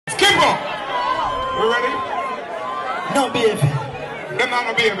ready? No baby. Them not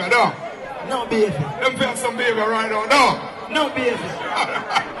no baby, no. No baby. Them feel some baby right now, no. No baby.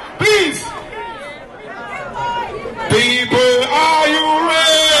 Please. People, are you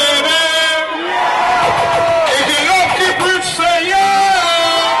ready? If you love Kiprich, say yeah.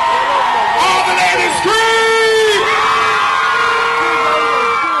 All the ladies scream.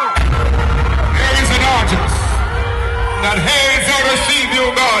 There is an artist that heads out of Seaview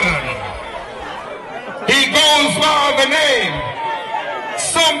Garden. He goes by the name.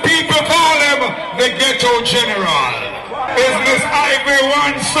 Some people call him the Ghetto General. Is Miss Ivy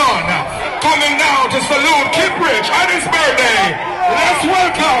one son coming now to salute Kiprich on his birthday. Let's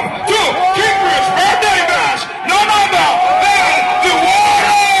welcome to Kiprich birthday bash none other than the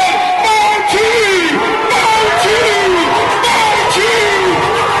World Bounty.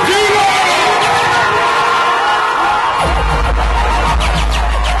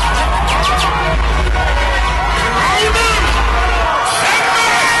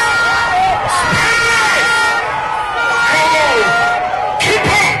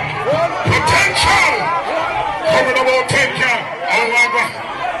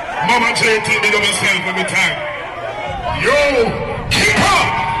 Mama JT, big up yourself every time. Yo, keep up!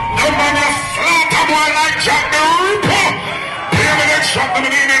 No man a slaughter boy like Jack the Ripper. Pay me next shot, them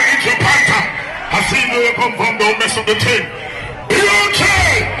in an Angel Panther. I see where you come from, don't mess up the thing. BOJ!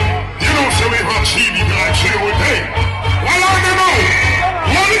 You don't say we have cheap, you like shit all day. Well, I don't know.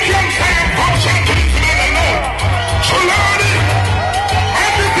 What if you say a function to this man alone? So learn it.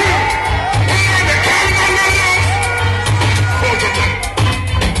 Everything. When you're the kind of love. Go to them.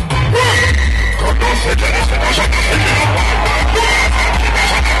 Say that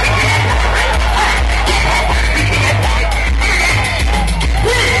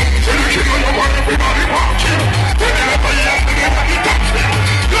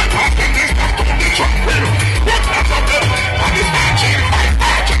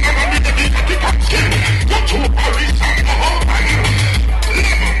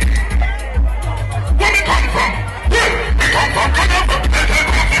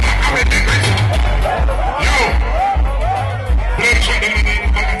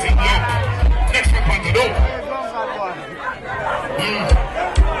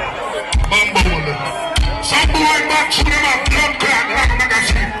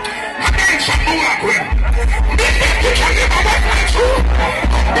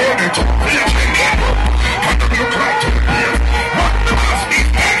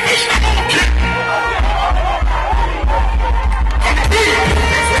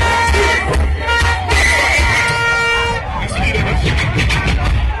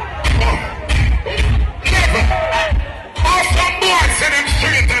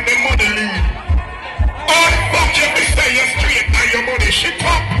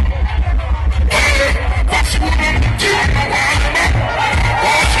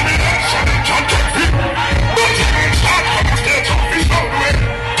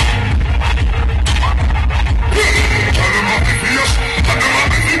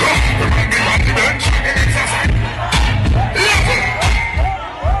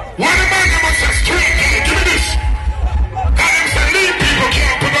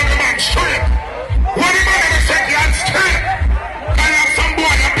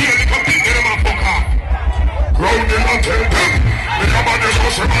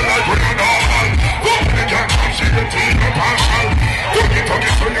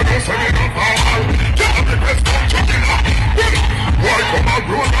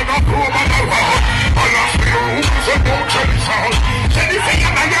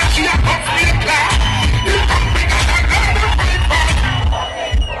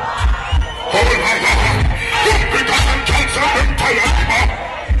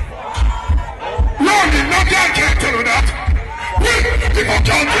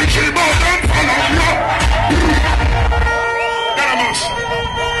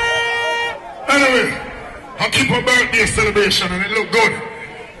it's celebration and it look good.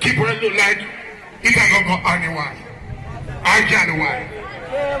 Keep it look like it ain't gonna go anywhere. I got the one.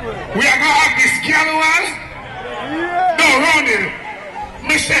 We are gonna have this carnival. No, round it.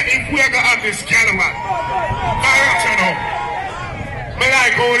 Me say if we are gonna have this carnival, I don't know. Me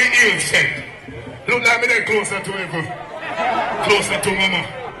like how the ill said. Look like me there closer to ever. Closer to mama.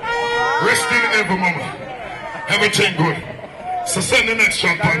 Resting ever mama. Everything good. So send the next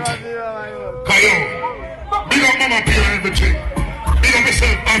shot point. Khago. Big up mama pay everything. Big up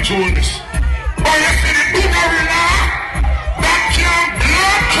myself and Jonas. Oh, you see the boogery now? That can't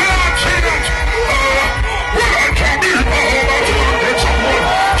change it. Well, I can't be get someone.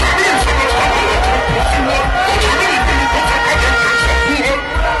 Can't be someone.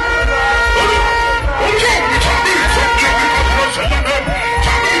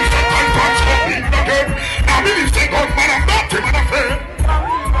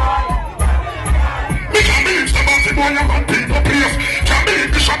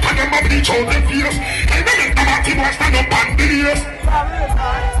 show them fears. And then the party boy stand up and videos.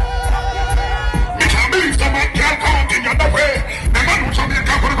 Me can't believe some man can't count in the other way. Never know some man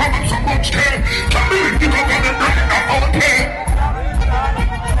can't come up so much care. Can't believe the government running the whole pay.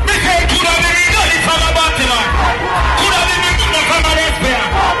 Me say could have been the from a Baltimore. Could have been the from a Lesbian.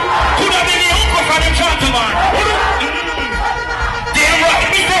 Could have been the uncle from the gentleman. They right.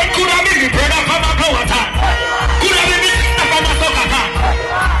 Me say could have been the brother from a Powhatan. Could have been the sister from a Sokatan.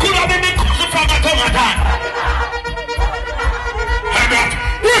 Could have been the cousin from a Tomatan. And that,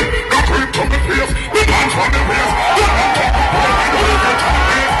 no creep to me face, me pants on the face. You don't talk about me, don't even talk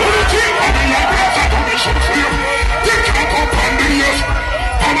me. Only team on me like this, I don't need some sleep. You can't talk on the ears.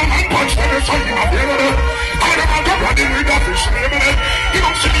 I'm a man punch for the sun, you know, you know. I'm a man talk on the ring of fish, you know. You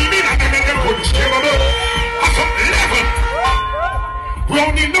don't see me, and then they put the scale on it. I'm some level. We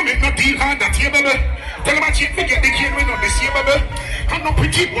don't need no make no deal on the table. Tell them I can't forget the kid we know the same. I'm not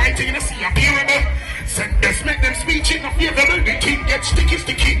pretty white in the sea appearable. Send this, make them speech in a favorable. The king gets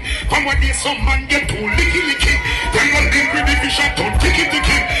sticky. From one day some man get too licky. Then you'll deal with the fish and don't ticky.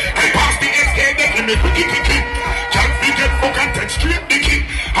 I pass the SK, they give me quicky. Can't forget fuck and take straight the king.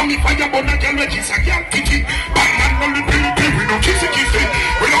 How me fire burn a girl with a girl titty. But man only baby, we don't kissy.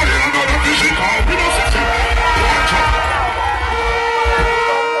 We don't hear another vision call, we don't see it.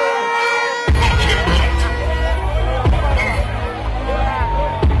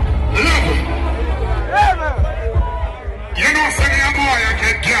 You know, say a boy I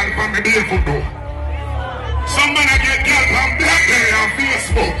get girl from the day for door. Some man I get girl from Blackberry on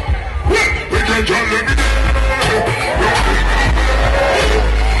Facebook. We get girl every day.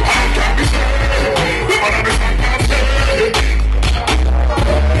 I can't be said. We wanna be fantastic.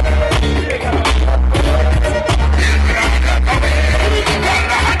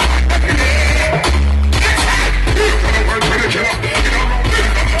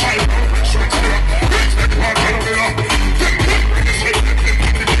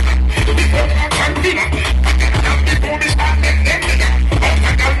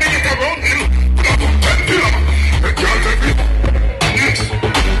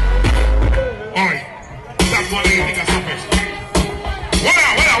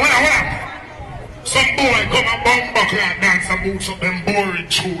 Boots up them boring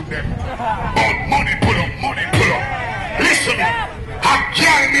through them. But money pull up. Listen me. Have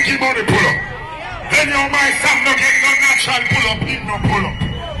girl making money pull up. Then your my son no get no natural pull up, he no pull up.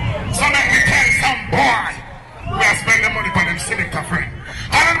 So let me tell some boy we are spend the money for them selector friend.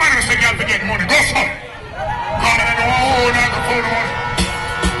 All the man who say girl to get money, go some. Come in and hold on the phone on.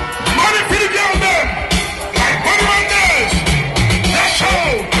 Money for the girl them. Like money on this. That's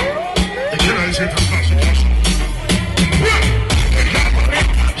show. The killer is here to smash it.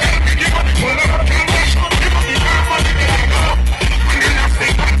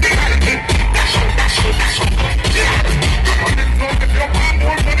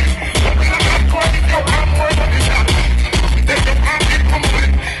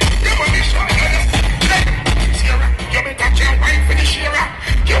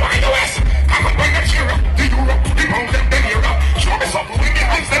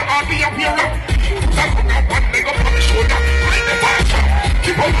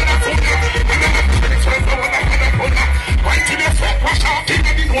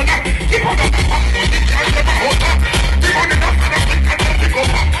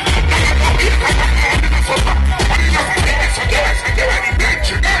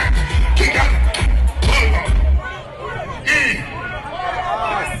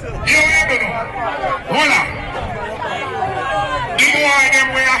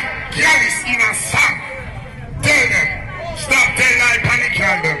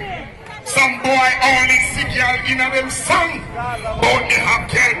 Some boy only see girl in them song. But they have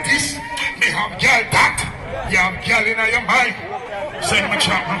girl this, they have girl that. You have girl in your mind. Send me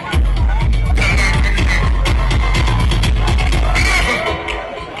chat, man.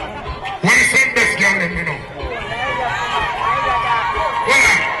 When you send this girl, let me know.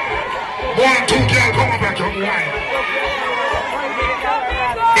 Well, 1 2 girl come back your wine.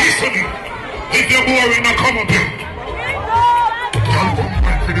 Listen, if your boy will not come up here, girl come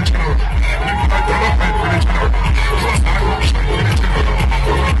back for the channel.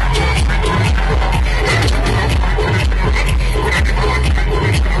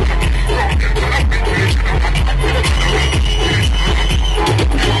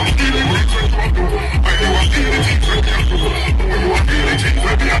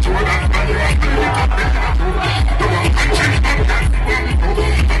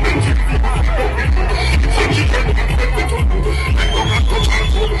 Thank you.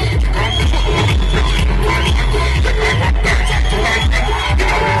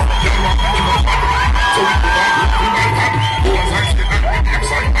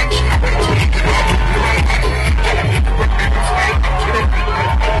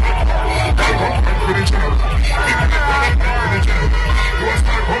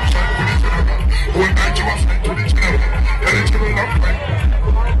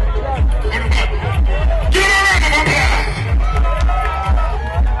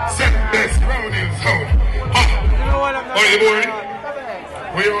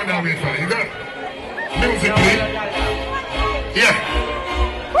 What you want to wait for? You got music, please? Yeah.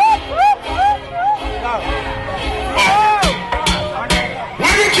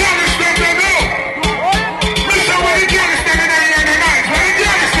 When you can't understand that now? Listen, when you can't understand that in the night, when you can't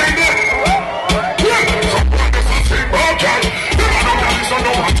understand that? Yeah. Someone is a thing about that. Never know that is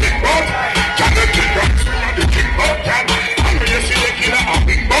no one thing about. Can the king of the king about that? And when you see the killer, I'm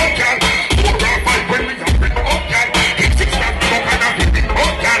big about that. 4 or 5 when we have been about that. It's 6 times we don't have been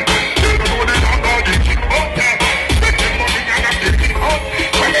about that. They don't know they don't know the king about that. Spending money and I'm the king out.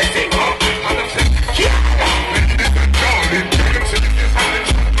 When they sing out, and I say, yeah. When it is a darling, tell them say this is how they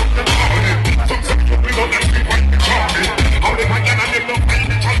should look the morning. Some say we don't let me find the charming. How they find and they don't find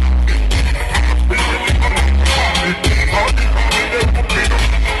the charming. I'm really coming to charming. How they coming, they won't be no.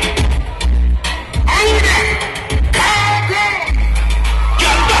 Aouda! Khago!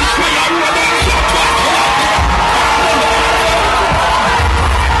 Get that way, Aouda!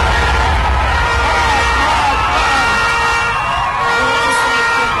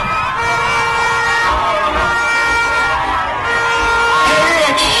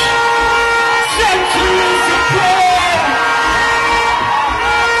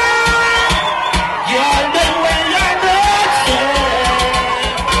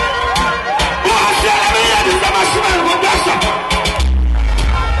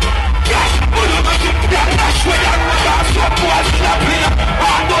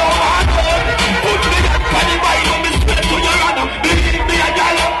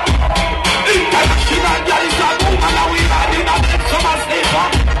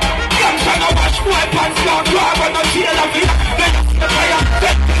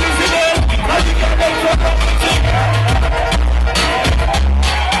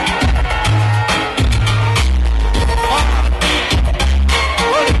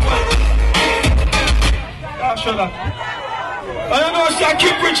 I don't know, see,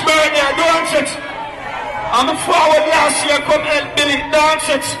 Kiprich burn there, dance it. I'm a forward last year, come help Billy, dance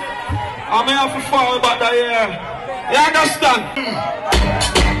it. I'm here for forward back that year. You understand?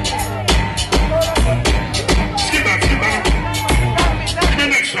 Skip that. Give me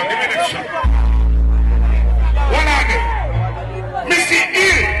next shot, What are they? Missy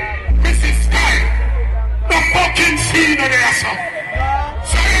Hill, Missy Sky, the fucking scene of the assault.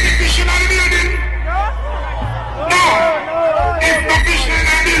 So any fish in the building? No! If the fish in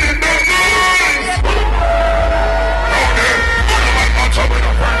the building, there's noise! Down there, one of my thoughts are with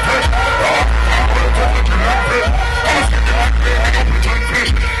a friend fish. I'm going to take the killer fish. I'm going to take the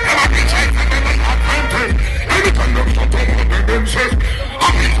black fish, I'm going to pretend fish. I'm going to pretend fish, I'm going to pretend fish. Every time them stop on the benches,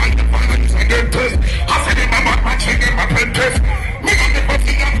 I'm going to find the violence and dentist. I said in my back, my check in my apprentice. Me got the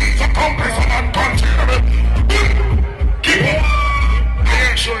pussy and things of compress and uncontainable. Keep up. I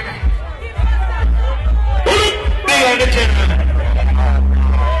ain't sure enough. Big the gentlemen.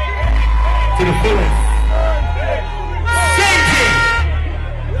 To the fullest. Same thing.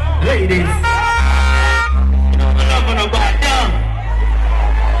 Ladies. I'm not gonna back down.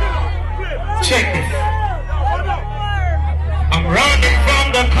 Check this. I'm running from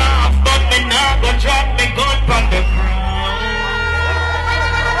the cops, but me now go drop me gun from the ground.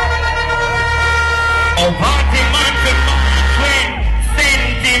 Oh, party man for my friend,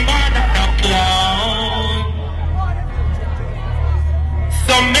 sentiment and a clown.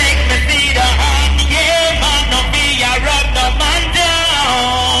 So make me see the hand, yeah, man, no be a rub the man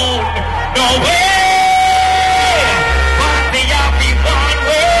down. No way, party happy one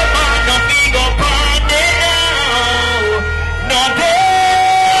way, man, no be go party now. No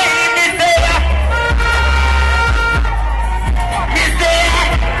day, me say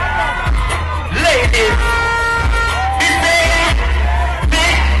ladies, me say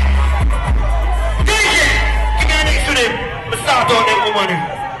DJ, give me next to them. Start on them woman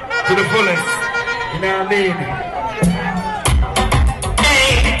to the fullest. You know what I mean? Hey,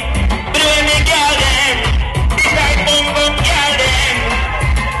 doing me girl them. It's like boom boom girl them.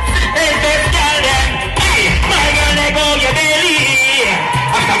 It's this girl them. Hey, my girl they go your belly.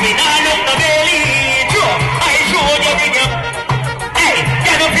 After me now look no belly. Sure, I showed you bring you. Hey,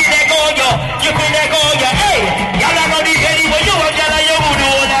 you don't feel they go yo. You feel they go yo. Hey, y'all are gonna be belly when you want y'all you would do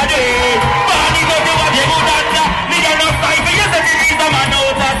all that day. Body go do what you would not. Me get no fight for you, so this is the man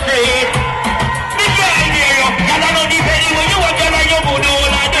out of street. Me can't hear you.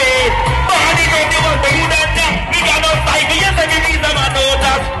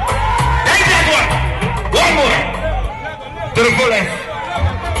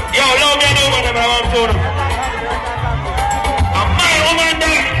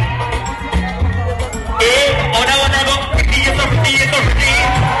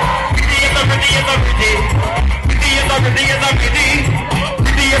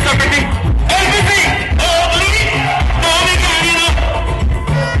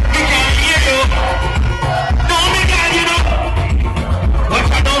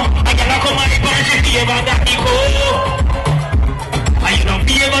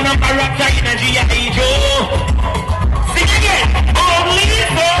 a character in a G.I. Joe. Sing again. Only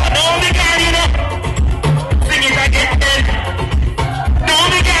so. No, me can, you know. Sing it again, then. No,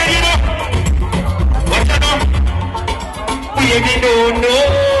 me can, you know. What's that now? Baby, don't know.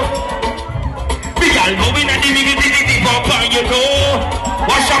 We all go in and the pop on your toe.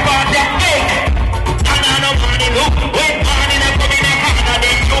 Wash up on that cake. And I know money look. When money I come in a corner,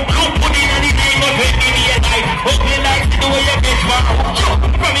 then look, put in the name of it, give me a life. Hope me like the way you get one.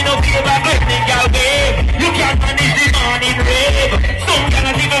 From me no feel like burning your way. You can't manage the morning rave. Some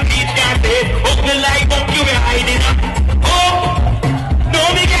cannot even teach can't say. Hope me like hope you be hiding. Oh, no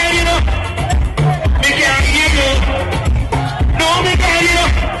me can't, you know. Me can't hear you. No me can't, you know.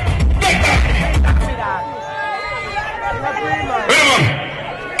 Take that.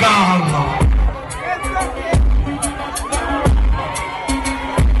 Khago.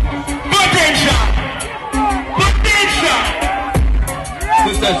 Potential.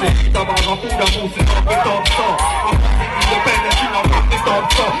 Sister say she talk about food and pussy up the top store. I'm independent, she not rock the top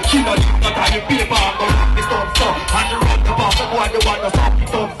store. She not tie the paper and go rock the top store. And she run the bar, the boy the one that stop the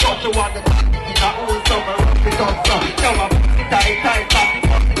top store. She want the top in her own summer rock the top store. Now I'm tight, top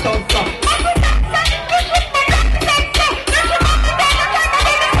the top store.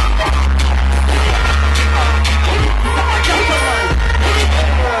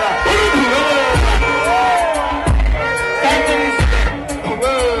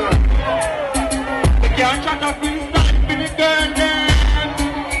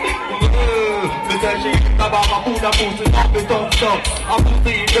 I'm pussy off the top store. I'm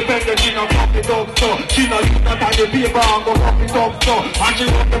pussy independent, she not off the top store. She not use not tie the paper and go off the top store. And she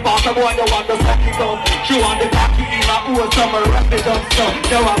want the boss, the boy, the one the suck it up. She want the cocky in her own summer off the top store.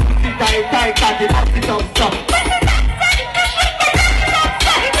 They want pussy tight, and the off the top store.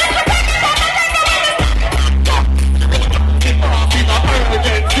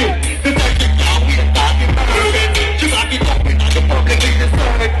 Emergency. The section can't wait, that's emergency. She got it up in the public in the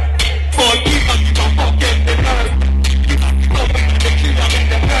service. For people, you don't forget the nerve. You got it up in the kingdom in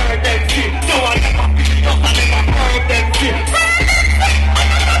the emergency. So I never feel it up and in my emergency.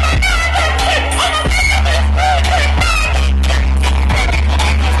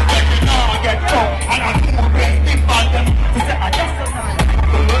 Get drunk and I do rest in for them. He said, I just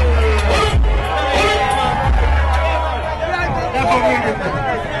never read it.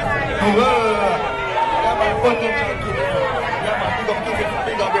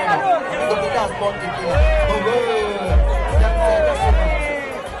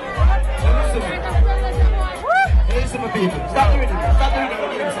 Listen to people. Stop doing it.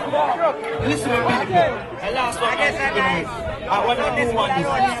 Listen to people. And last one, I want to do one.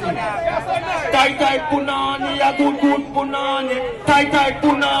 Tight punani, a good punani. Tight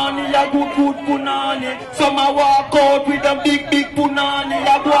punani, a good punani. Some I walk out with them big punani. I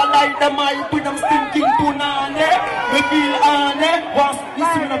go like them I with them stinking punani. We feel on it.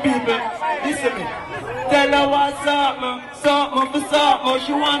 Listen to people. Listen to me. Tell her what's up, man. Something for something.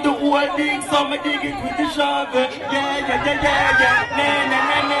 She want the whole thing, so me dig it with the shovel. Yeah.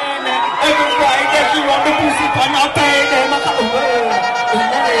 Nah. Every Friday she want the pussy and I pay them.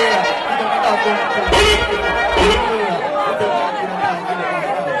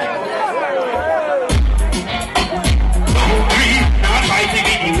 Not fighting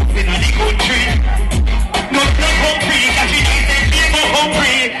in you in the country. Not hungry, cause she said she go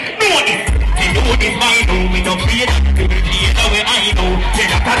hungry. No, this my know, me no fear that you will see the way I know. Say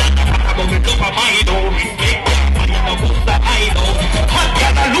that I go with up my know. Respect that, and the boost that I know. Hot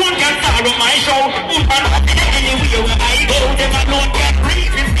girl alone can sorrow my show. Who's not happy anywhere where I go. Them alone can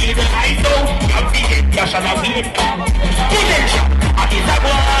breathe and see the I know. I'm feeling cash and I'm feeling potential. And it's a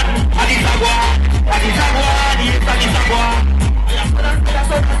one, yes, and it's a one.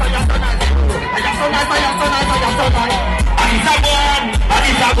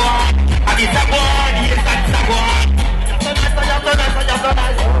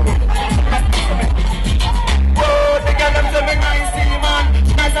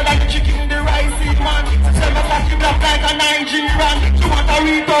 Nicer than the chicken in the rice seed, man. Sell my flashy black like a Nigerian. She want a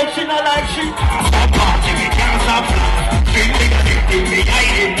retouch, she not like shit. Stop party, we can't stop. Drink me, me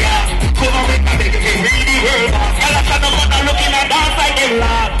hiding, yeah. Cover with my baby, we read the world. Y'all have no mother looking at dance like them,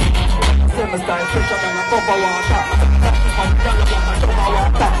 lad. Summer style, fresher than a cup of water. That's the fun, y'all look like a tub of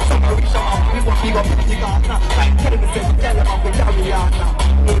water. Summer reach out, we want to go to the garden. Like tell me, say, tell them how we carry on now.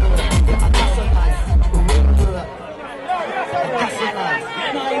 That's so nice. That's so nice.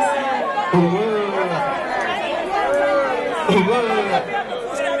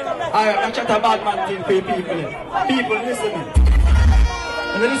 I chat a bad man thing for people. People, listen me.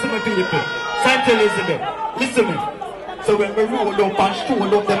 And listen to me, people. Saint Elizabeth, listen me. So when we roll up and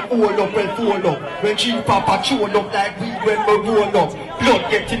stroll up them hold up. When G-Papa chew up like we when we roll up.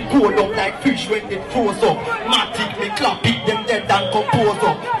 Blood getting cold up like fish when it froze up. Matic me clap it, them dead and compose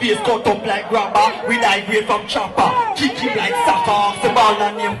up. Face cut up like grabber, we die away from chopper. Kick him like soccer, the ball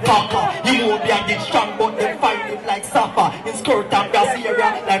and name Kaka. You won't be a bit strong, but them find it like Safa. In skirt and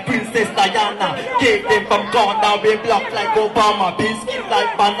brassiere like Princess Diana. Take them from Ghana, we block like Obama. Be skin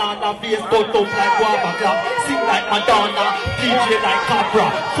like banana, face cut up like guava clap. Sing like Madonna, DJ like Capra.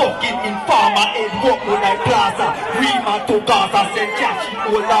 Fucking informer, head walk like Plaza. Rima to Gaza, send cash in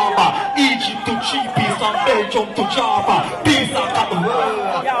Olava. Egypt to Chippy, some Belgium to Java. Peace and cut the world.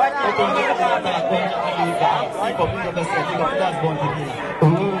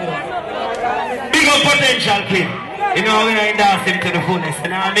 Big up potential kid. You know we're in dancing to the fullness, you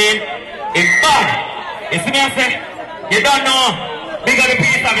know what I mean? It's bad. You see me I say? You don't know. Big up the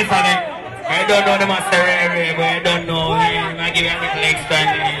peace officer then. I don't know the master area, but I don't know him. I give you a little extra.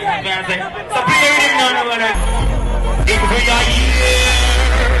 You know what I say? So play with him now about that. If we are here,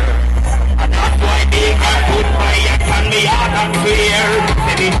 and that's why they can put my act on me heart and swear.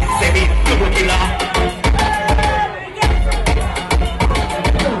 Say me, you will kill her.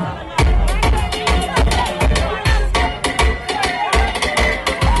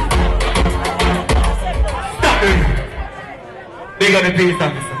 Big on the peace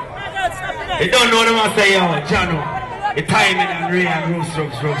officer. You don't know them I say, yo, Jano. The timing and rain and room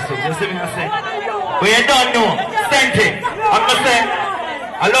strokes. You see me I say? But you don't know. Sent it. I'm going to say,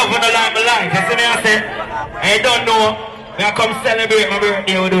 I love when I like my life. You see me I say? And you don't know. When I come celebrate my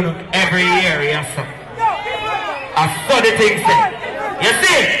birthday, we do it every year, yes sir. I saw the thing say. You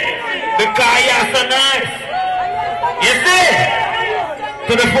see? Because you're so nice. You see?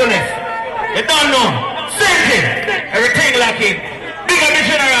 To the fullest. You don't know. Sent it. Everything like it. Big up the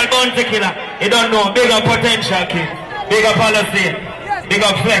general bounty killer. You don't know. Big up potential kid. Big up policy. Big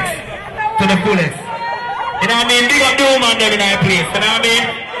up flex. To the fullest. You know what I mean? Big up the woman them in our place. You know what I mean?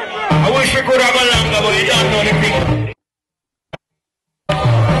 I wish we could have gone longer, but you don't know the thing.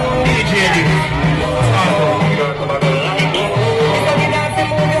 DJ this.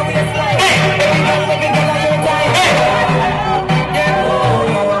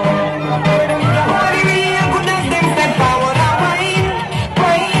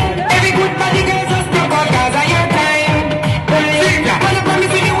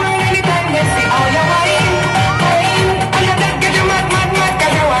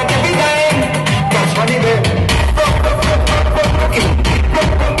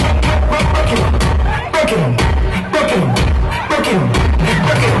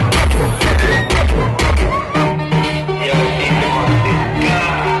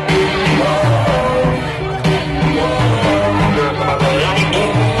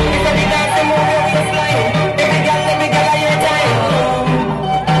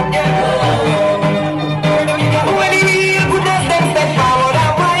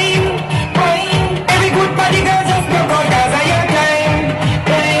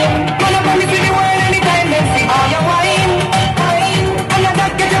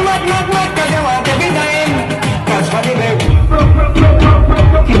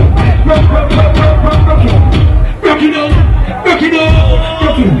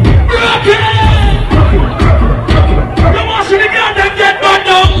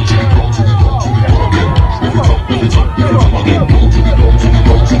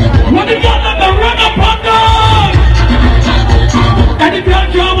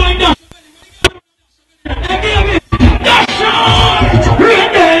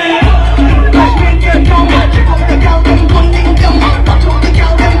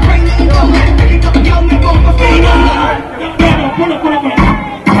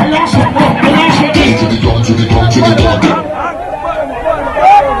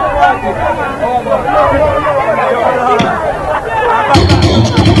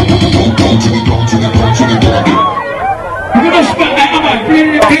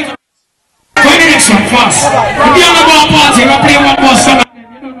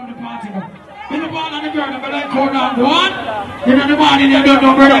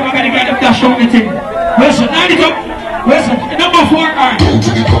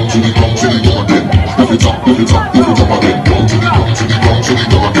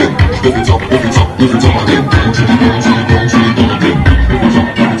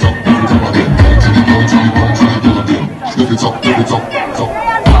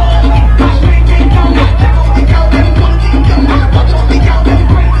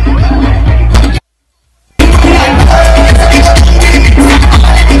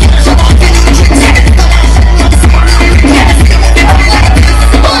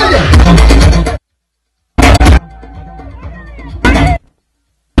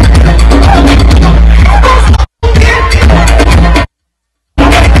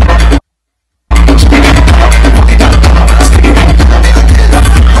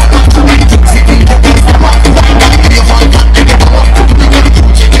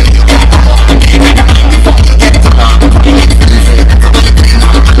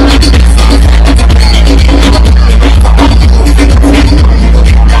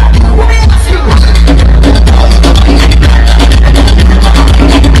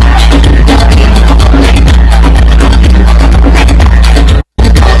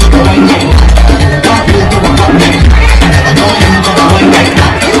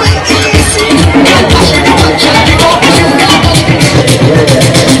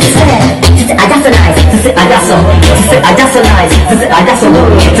 nice. This is I just a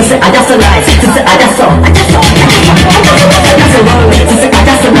word. This is I just a nice. This is I just a word. This is I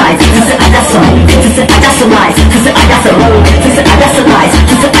just a nice. This is I just a. This is I just a nice. This is I just a word. This is I just a nice.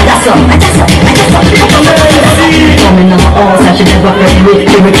 This is I just a. Coming on my own, I should never play with.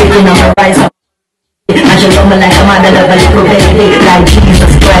 Irritating on my rise. I should love me like a mother, love a little baby. Like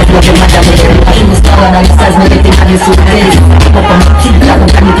Jesus Christ, love your mother, baby. I should be strong and understand me, they think I'm so crazy. Up on my teeth, like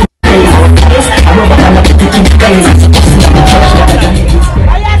I'm trying to keep face. I rub up on the to keep face. See on the church, like I'm trying to keep face.